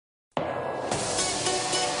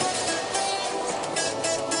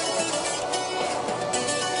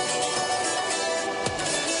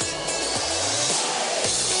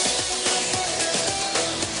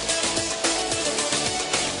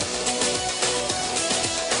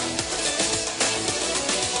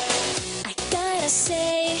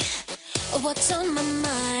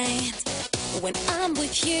When I'm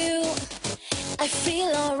with you, I feel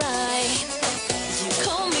alright. You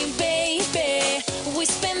call me baby, we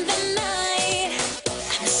spend the night.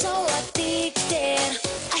 I'm so addicted,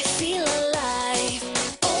 I feel alive.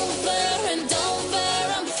 Over and over,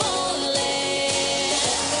 I'm falling.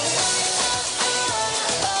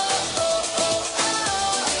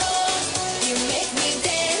 You make me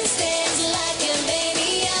dance, dance like a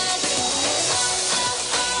maniac.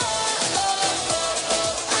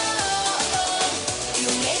 You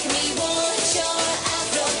make me want your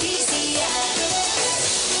aphrodisiac.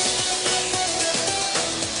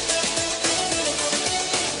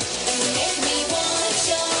 You make me want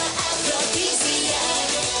your aphrodisiac.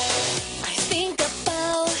 I think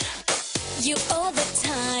about you all the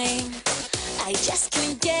time. I just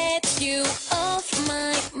can't get you off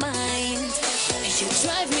my mind. You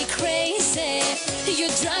drive me crazy, you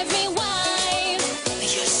drive me wild.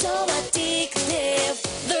 You're so addictive,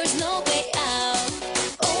 there's no way out.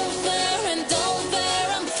 Over and over,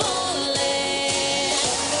 I'm falling.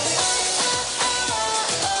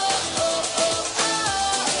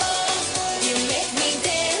 You make me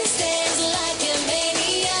dance, dance like a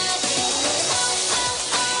maniac.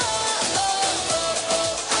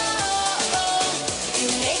 You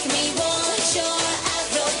make me want your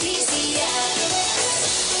aphrodisiac.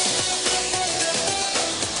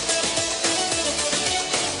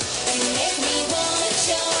 You make me want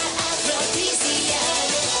your aphrodisiac.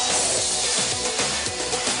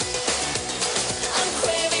 I'm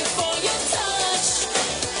craving for your touch.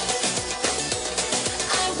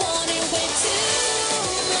 I want it way too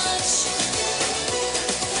much.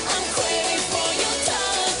 I'm craving for your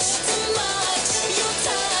touch too much. Your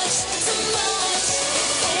touch too much.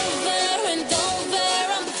 Over and over,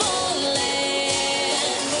 I'm falling.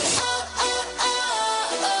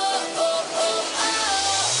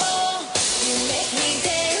 You make me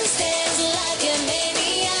dance, dance like a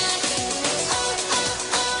maniac.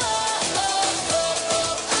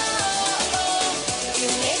 You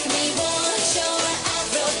make me want your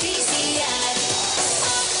aphrodisiac.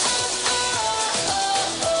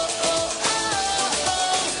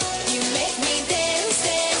 You make me dance,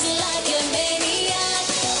 dance like a maniac.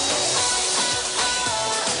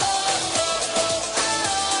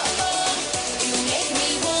 You make me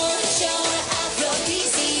want your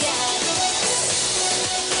aphrodisiac.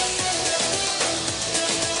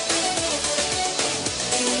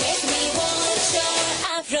 You make me want your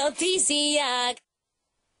aphrodisiac.